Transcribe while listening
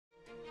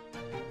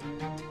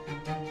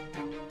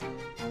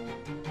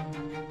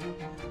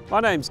My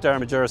name's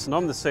Darren Majerus and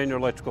I'm the Senior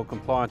Electrical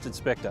Compliance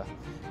Inspector.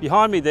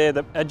 Behind me there,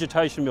 the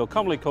agitation mill,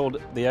 commonly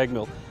called the ag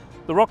mill.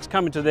 The rocks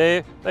come into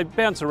there, they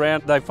bounce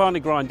around, they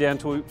finally grind down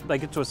to, they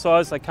get to a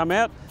size, they come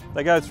out,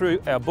 they go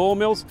through our ball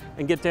mills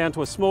and get down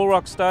to a small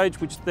rock stage,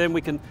 which then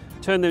we can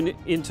turn them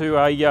into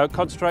a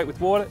concentrate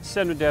with water,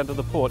 send them down to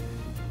the port.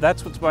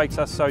 That's what makes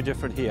us so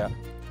different here.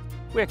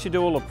 We actually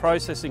do all the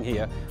processing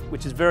here,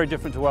 which is very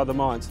different to other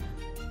mines.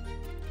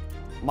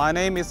 My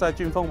name is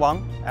Junfeng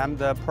Wang. I'm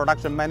the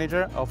production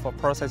manager of a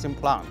processing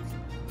plant.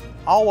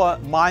 Our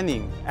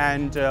mining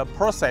and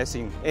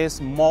processing is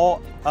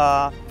more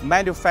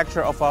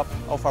manufacture of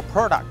a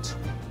product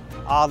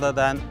other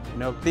than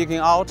digging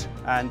out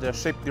and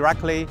ship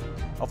directly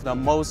of the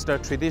most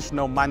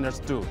traditional miners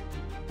do.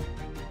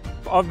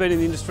 I've been in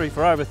the industry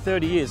for over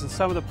 30 years and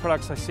some of the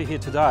products I see here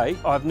today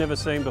I've never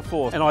seen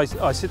before, and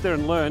I sit there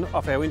and learn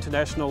off our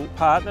international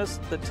partners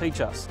that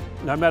teach us,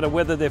 no matter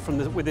whether they're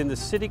from within the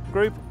CITIC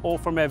group or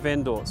from our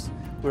vendors.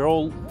 We're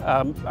all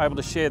able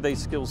to share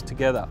these skills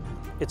together.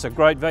 It's a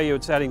great value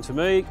it's adding to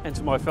me and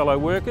to my fellow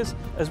workers,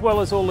 as well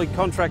as all the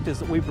contractors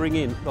that we bring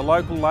in, the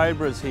local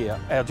labourers here,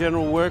 our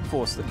general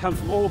workforce that come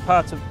from all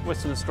parts of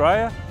Western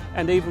Australia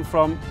and even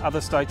from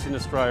other states in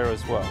Australia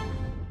as well.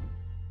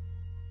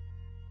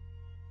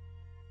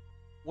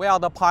 We are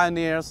the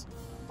pioneers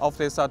of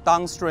this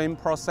downstream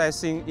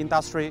processing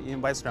industry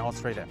in Western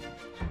Australia.